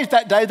have faith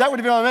that day, that would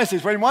have been my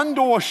message. When one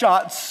door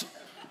shuts,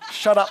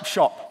 shut up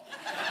shop.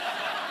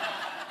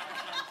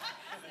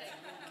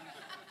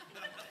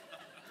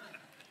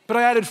 But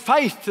I added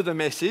faith to the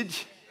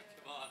message.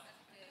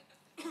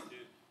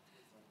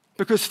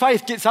 because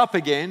faith gets up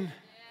again.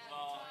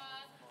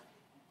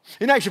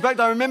 In actual fact,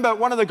 I remember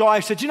one of the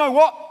guys said, you know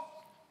what?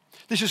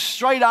 This is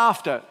straight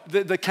after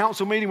the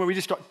council meeting where we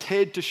just got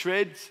teared to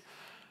shreds.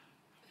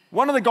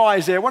 One of the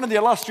guys there, one of the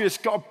illustrious,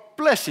 God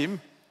bless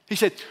him, he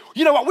said,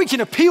 you know what, we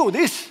can appeal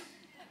this.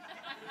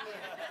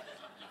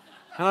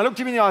 And I looked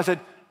him in the eye and said,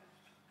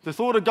 the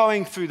thought of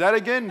going through that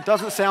again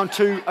doesn't sound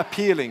too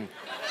appealing.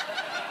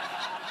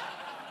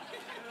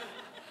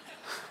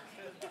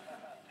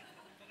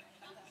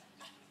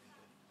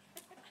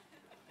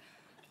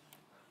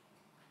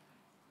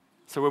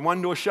 So when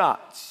one door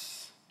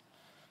shuts,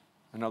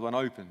 another one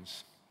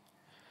opens.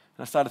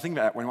 And I started thinking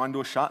about that. When one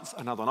door shuts,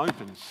 another one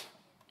opens.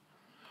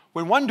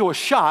 When one door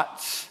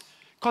shuts,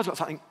 God's got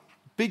something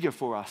bigger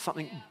for us,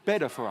 something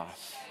better for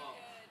us.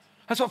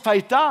 That's what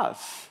faith does.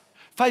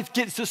 Faith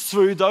gets us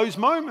through those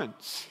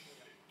moments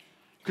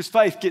because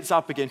faith gets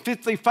up again.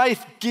 Fifthly,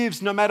 faith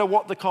gives no matter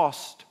what the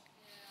cost.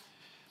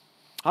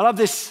 I love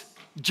this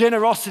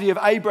generosity of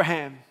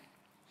Abraham.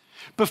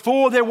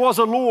 Before there was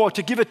a law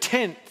to give a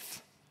tenth,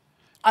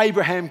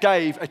 Abraham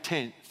gave a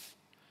tenth.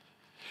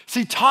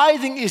 See,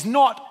 tithing is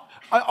not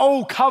an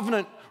old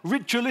covenant,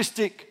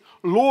 ritualistic,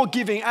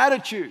 law-giving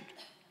attitude.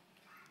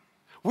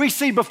 We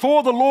see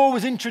before the law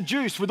was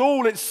introduced with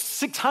all its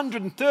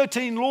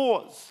 613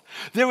 laws,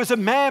 there was a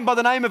man by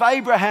the name of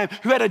Abraham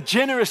who had a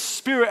generous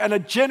spirit and a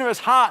generous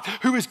heart,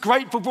 who was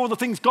grateful for all the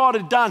things God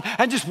had done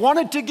and just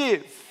wanted to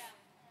give.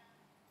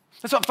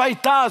 That's what faith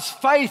does.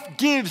 Faith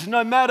gives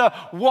no matter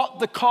what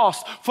the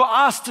cost. For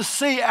us to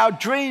see our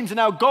dreams and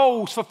our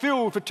goals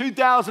fulfilled for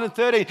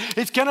 2013,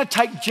 it's going to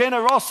take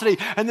generosity,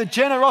 and the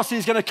generosity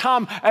is going to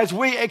come as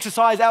we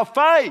exercise our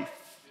faith.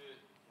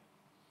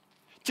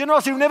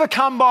 Generosity will never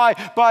come by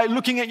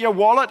looking at your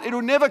wallet. It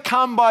will never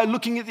come by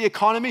looking at the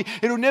economy.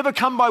 It will never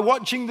come by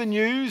watching the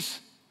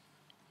news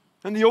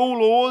and the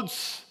All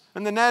Ords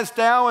and the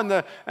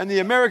NASDAQ and the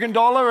American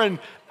dollar and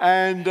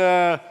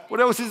what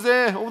else is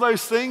there? All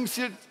those things.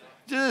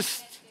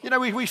 Just,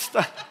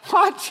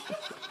 what?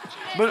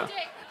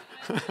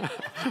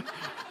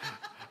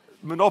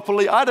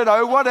 Monopoly, I don't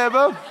know,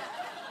 whatever.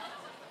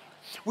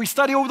 We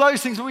study all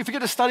those things, but we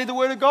forget to study the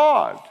Word of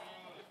God.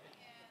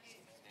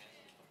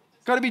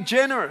 Got to be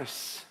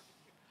generous.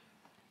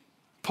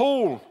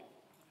 Paul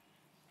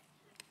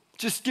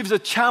just gives a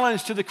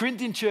challenge to the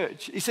Corinthian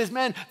church. He says,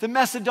 man, the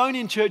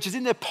Macedonian church is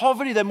in their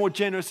poverty, they're more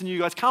generous than you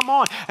guys. Come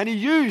on. And he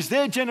used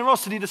their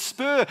generosity to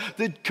spur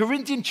the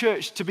Corinthian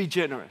church to be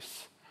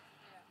generous.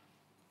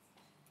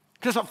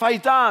 Because that's what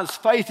faith does.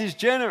 Faith is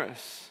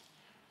generous.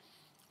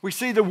 We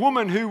see the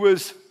woman who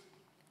was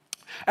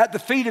at the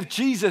feet of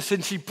Jesus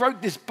and she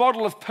broke this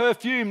bottle of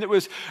perfume that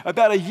was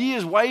about a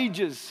year's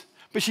wages.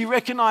 But she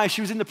recognized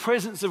she was in the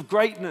presence of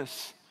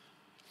greatness.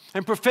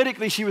 And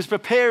prophetically, she was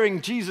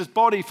preparing Jesus'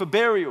 body for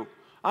burial,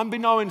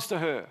 unbeknownst to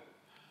her.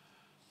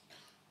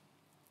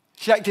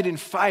 She acted in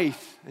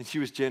faith and she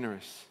was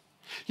generous.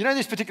 You know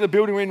this particular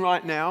building we're in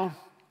right now?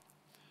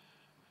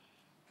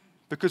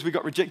 Because we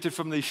got rejected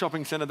from the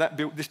shopping centre,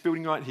 this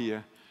building right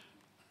here.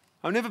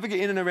 I'll never forget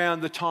in and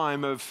around the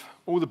time of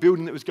all the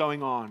building that was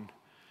going on.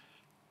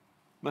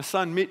 My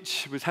son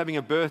Mitch was having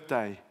a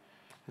birthday.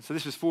 And so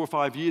this was 4 or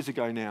 5 years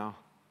ago now.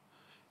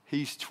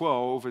 He's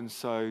 12, and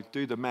so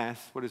do the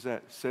math. What is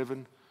that,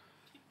 7?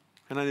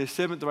 And on his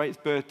 7th or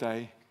 8th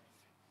birthday,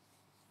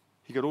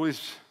 he got all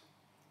his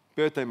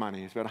birthday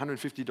money. It's about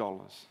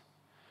 $150.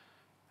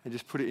 And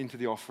just put it into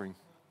the offering.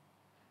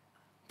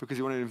 Because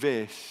he wanted to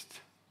invest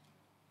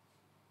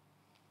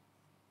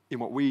in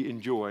what we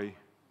enjoy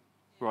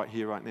right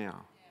here, right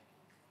now.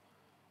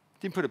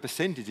 He didn't put a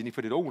percentage in, he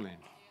put it all in.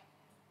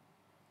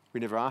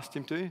 We never asked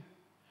him to.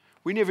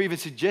 We never even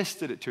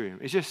suggested it to him.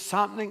 It's just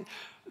something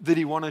that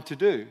he wanted to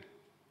do.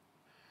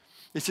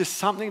 It's just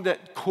something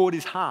that caught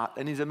his heart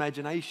and his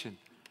imagination.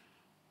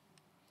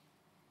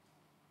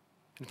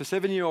 And if a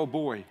 7-year-old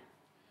boy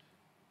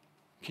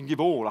can give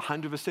all,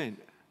 100%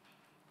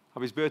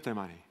 of his birthday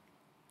money,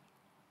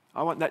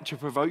 I want that to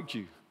provoke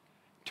you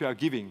to our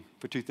giving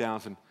for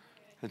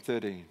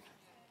 2013.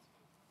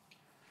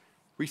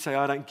 We say,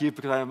 I don't give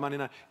because I have money.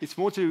 No, it's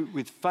more to do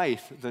with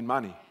faith than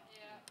money.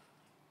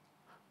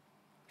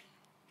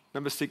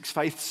 Number 6,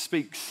 faith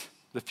speaks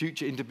the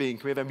future into being.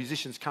 Can we have our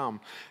musicians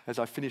come as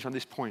I finish on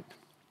this point?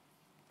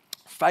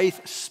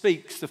 Faith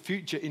speaks the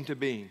future into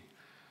being.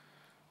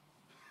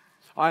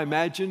 I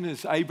imagine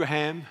as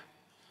Abraham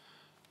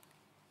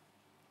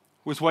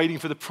was waiting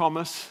for the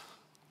promise,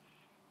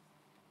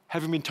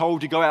 having been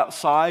told to go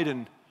outside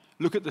and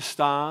look at the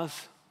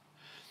stars,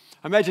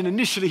 I imagine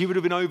initially he would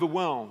have been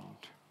overwhelmed.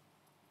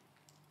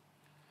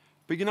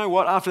 But you know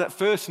what? After that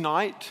first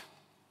night,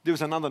 there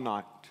was another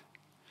night.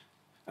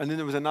 And then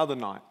there was another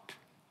night.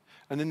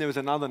 And then there was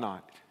another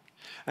night.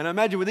 And I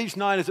imagine with each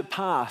night as it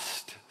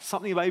passed,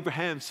 something of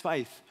Abraham's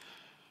faith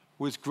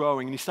was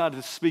growing. And he started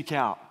to speak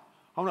out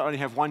I not only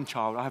have one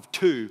child, I have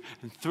 2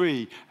 and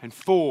 3 and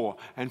 4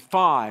 and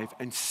 5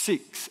 and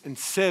 6 and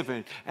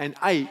 7 and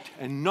 8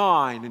 and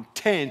 9 and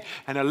 10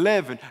 and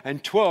 11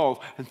 and 12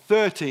 and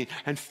 13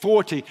 and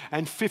 14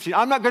 and 15.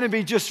 I'm not going to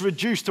be just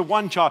reduced to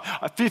one child.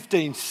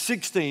 15,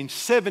 16,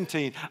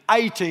 17,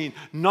 18,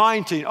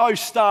 19, oh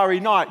starry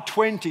night,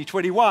 20,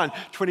 21,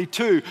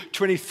 22,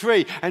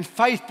 23. And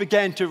faith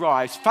began to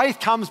rise.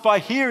 Faith comes by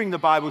hearing, the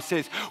Bible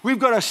says. We've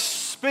got to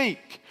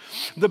speak.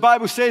 The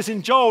Bible says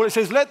in Joel, it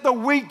says, let the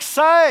weak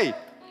say,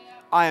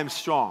 I am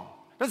strong.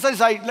 It doesn't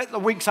say, let the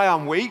weak say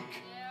I'm weak.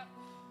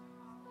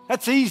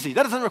 That's easy.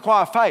 That doesn't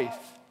require faith.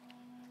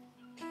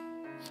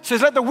 It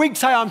says, let the weak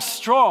say I'm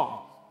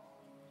strong.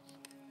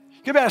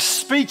 You're about to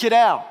speak it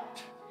out.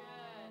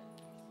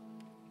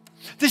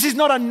 This is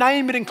not a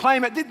name it and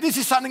claim it. This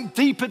is something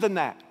deeper than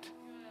that.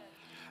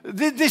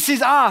 This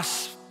is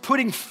us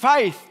putting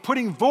faith,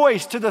 putting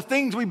voice to the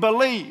things we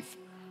believe.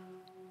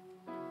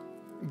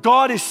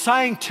 God is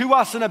saying to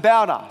us and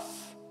about us.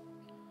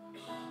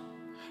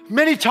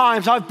 Many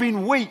times I've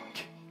been weak.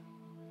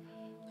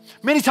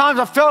 Many times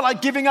I've felt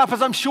like giving up,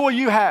 as I'm sure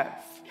you have.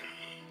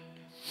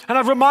 And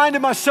I've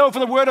reminded myself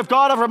of the Word of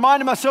God. I've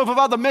reminded myself of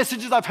other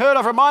messages I've heard.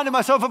 I've reminded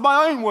myself of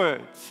my own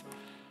words.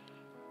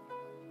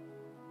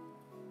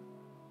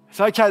 It's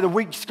okay, the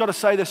weak's got to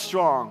say they're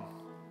strong.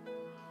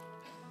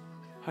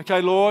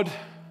 Okay, Lord,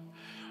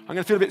 I'm going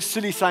to feel a bit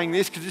silly saying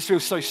this because this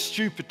feels so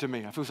stupid to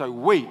me. I feel so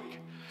weak.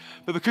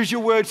 But because your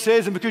word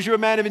says, and because you're a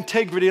man of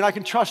integrity and I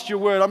can trust your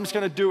word, I'm just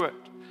going to do it.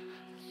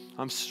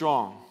 I'm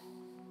strong.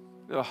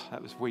 Oh,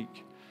 that was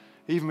weak.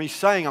 Even me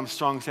saying I'm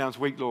strong sounds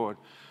weak, Lord.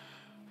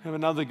 Have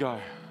another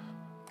go.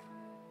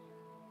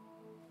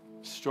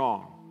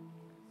 Strong.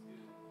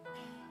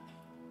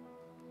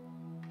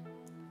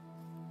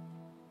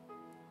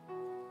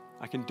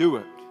 I can do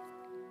it.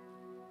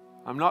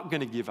 I'm not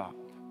going to give up.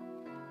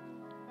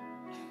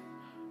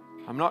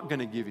 I'm not going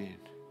to give in.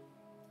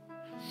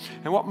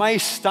 And what may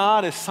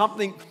start as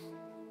something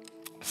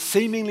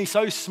seemingly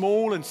so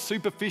small and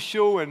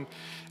superficial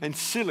and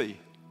silly,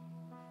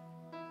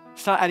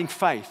 start adding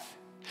faith.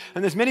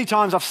 And there's many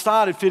times I've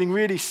started feeling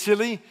really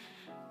silly,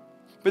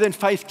 but then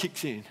faith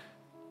kicks in.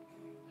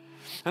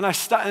 And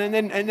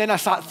then I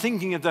start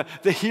thinking of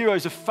the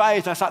heroes of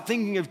faith. I start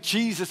thinking of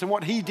Jesus and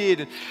what he did.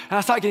 And I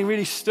start getting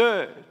really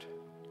stirred.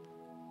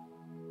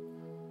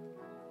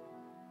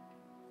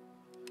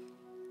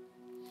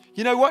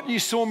 You know what you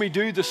saw me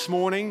do this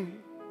morning?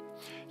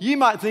 You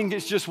might think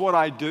it's just what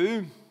I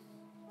do.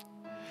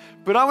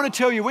 But I want to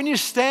tell you, when you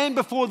stand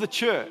before the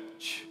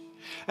church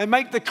and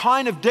make the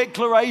kind of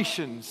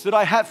declarations that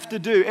I have to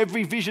do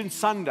every Vision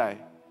Sunday,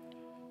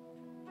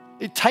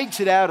 it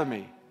takes it out of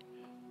me.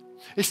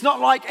 It's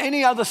not like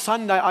any other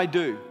Sunday I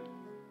do.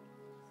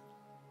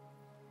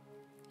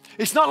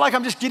 It's not like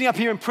I'm just getting up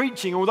here and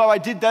preaching, although I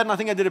did that and I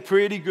think I did a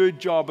pretty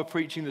good job of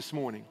preaching this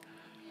morning.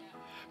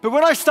 But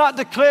when I start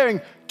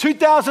declaring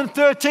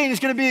 2013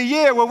 is going to be a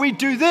year where we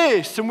do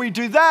this and we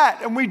do that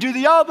and we do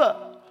the other.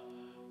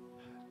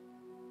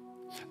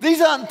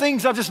 These aren't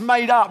things I've just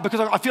made up because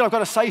I feel I've got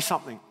to say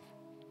something.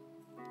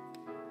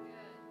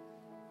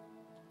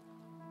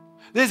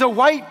 There's a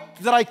weight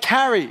that I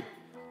carry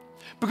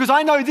because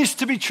I know this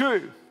to be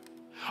true.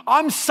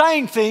 I'm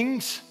saying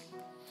things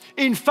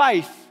in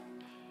faith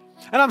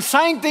and I'm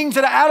saying things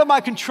that are out of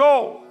my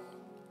control.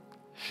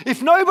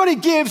 If nobody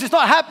gives, it's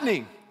not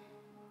happening.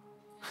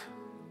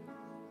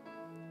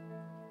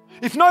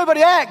 If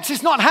nobody acts,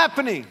 it's not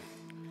happening.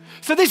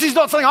 So this is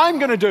not something I'm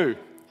going to do.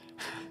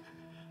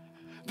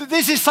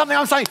 This is something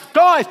I'm saying,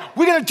 guys,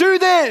 we're going to do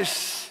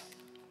this.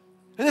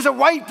 And there's a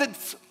weight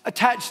that's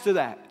attached to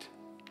that.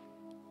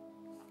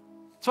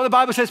 That's why the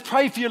Bible says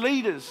pray for your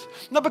leaders.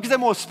 Not because they're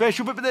more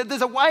special, but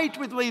there's a weight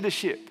with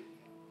leadership.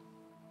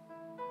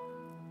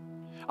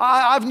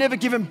 I've never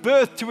given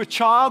birth to a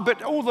child,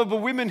 but all of the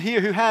women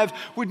here who have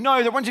would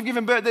know that once you've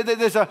given birth,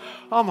 there's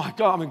oh my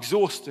God, I'm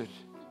exhausted.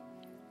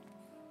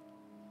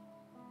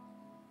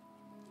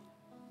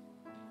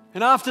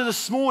 And after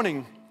this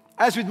morning,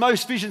 as with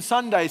most Vision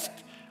Sundays,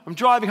 I'm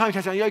driving home, I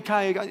say, are you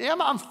okay? Yeah,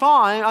 I'm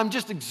fine, I'm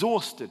just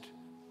exhausted.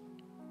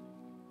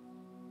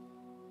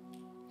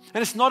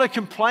 And it's not a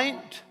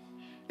complaint,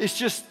 it's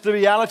just the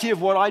reality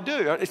of what I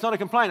do. It's not a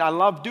complaint, I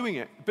love doing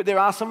it, but there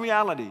are some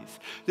realities.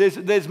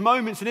 There's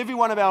moments in every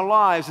one of our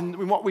lives and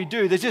in what we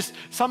do, there's just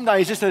some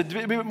days just a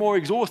bit more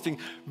exhausting.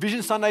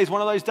 Vision Sunday is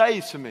one of those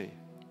days for me.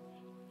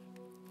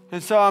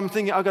 And so I'm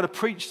thinking, I've got to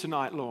preach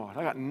tonight, Lord.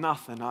 I got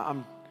nothing.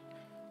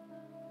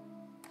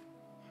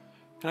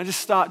 And I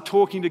just start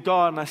talking to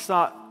God and I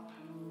start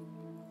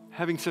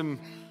having some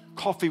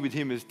coffee with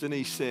him, as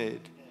Denise said.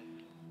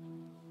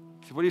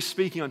 He said, what are you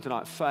speaking on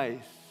tonight?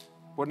 Faith.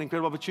 What an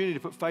incredible opportunity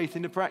to put faith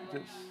into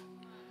practice.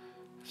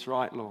 That's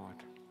right, Lord.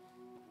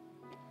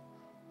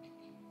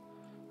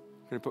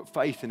 I'm going to put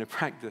faith into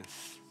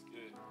practice.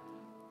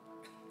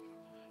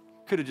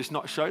 Could have just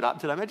not showed up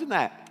today. Imagine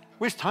that.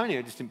 Where's Tony?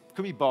 I just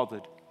couldn't be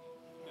bothered.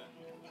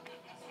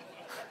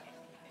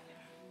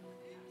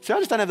 See, I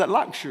just don't have that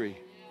luxury.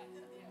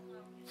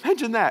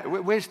 Imagine that.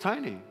 Where's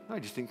Tony? No,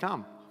 he just didn't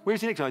come.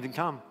 Where's the next one? I didn't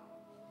come.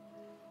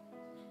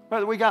 Right,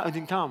 the week out, it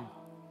didn't come.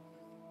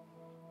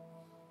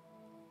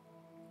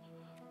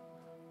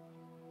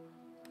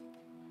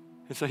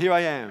 And so here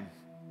I am,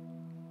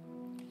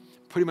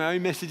 putting my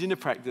own message into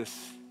practice.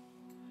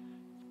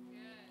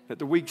 Let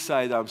the weak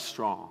say that I'm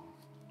strong.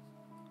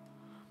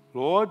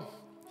 Lord,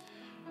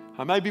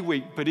 I may be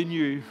weak, but in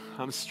you,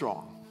 I'm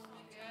strong.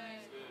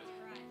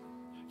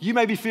 You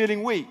may be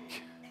feeling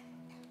weak.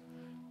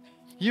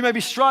 You may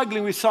be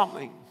struggling with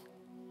something.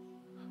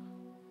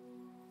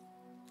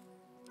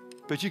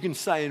 But you can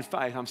say in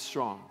faith, I'm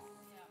strong.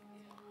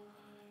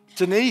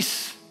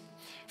 Denise,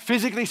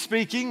 physically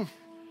speaking,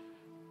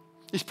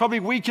 is probably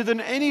weaker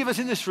than any of us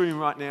in this room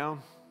right now.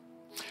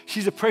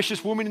 She's a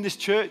precious woman in this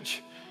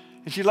church,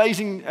 and she lays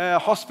in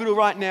hospital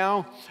right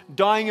now,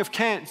 dying of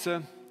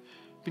cancer.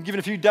 Been given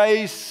a few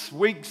days,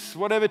 weeks,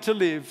 whatever to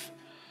live.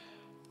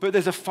 But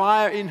there's a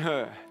fire in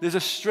her. There's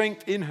a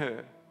strength in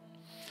her.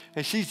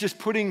 And she's just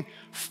putting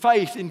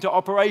faith into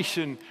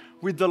operation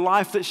with the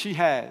life that she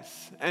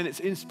has. And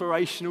it's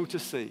inspirational to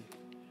see.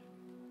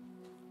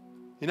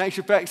 In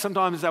actual fact,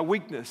 sometimes it's our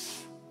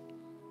weakness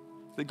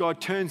that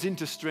God turns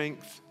into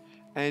strength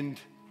and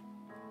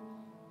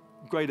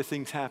greater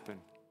things happen.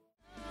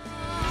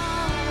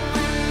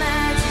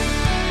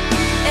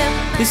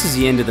 This is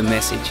the end of the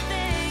message.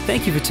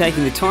 Thank you for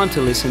taking the time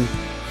to listen,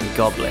 and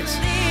God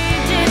bless.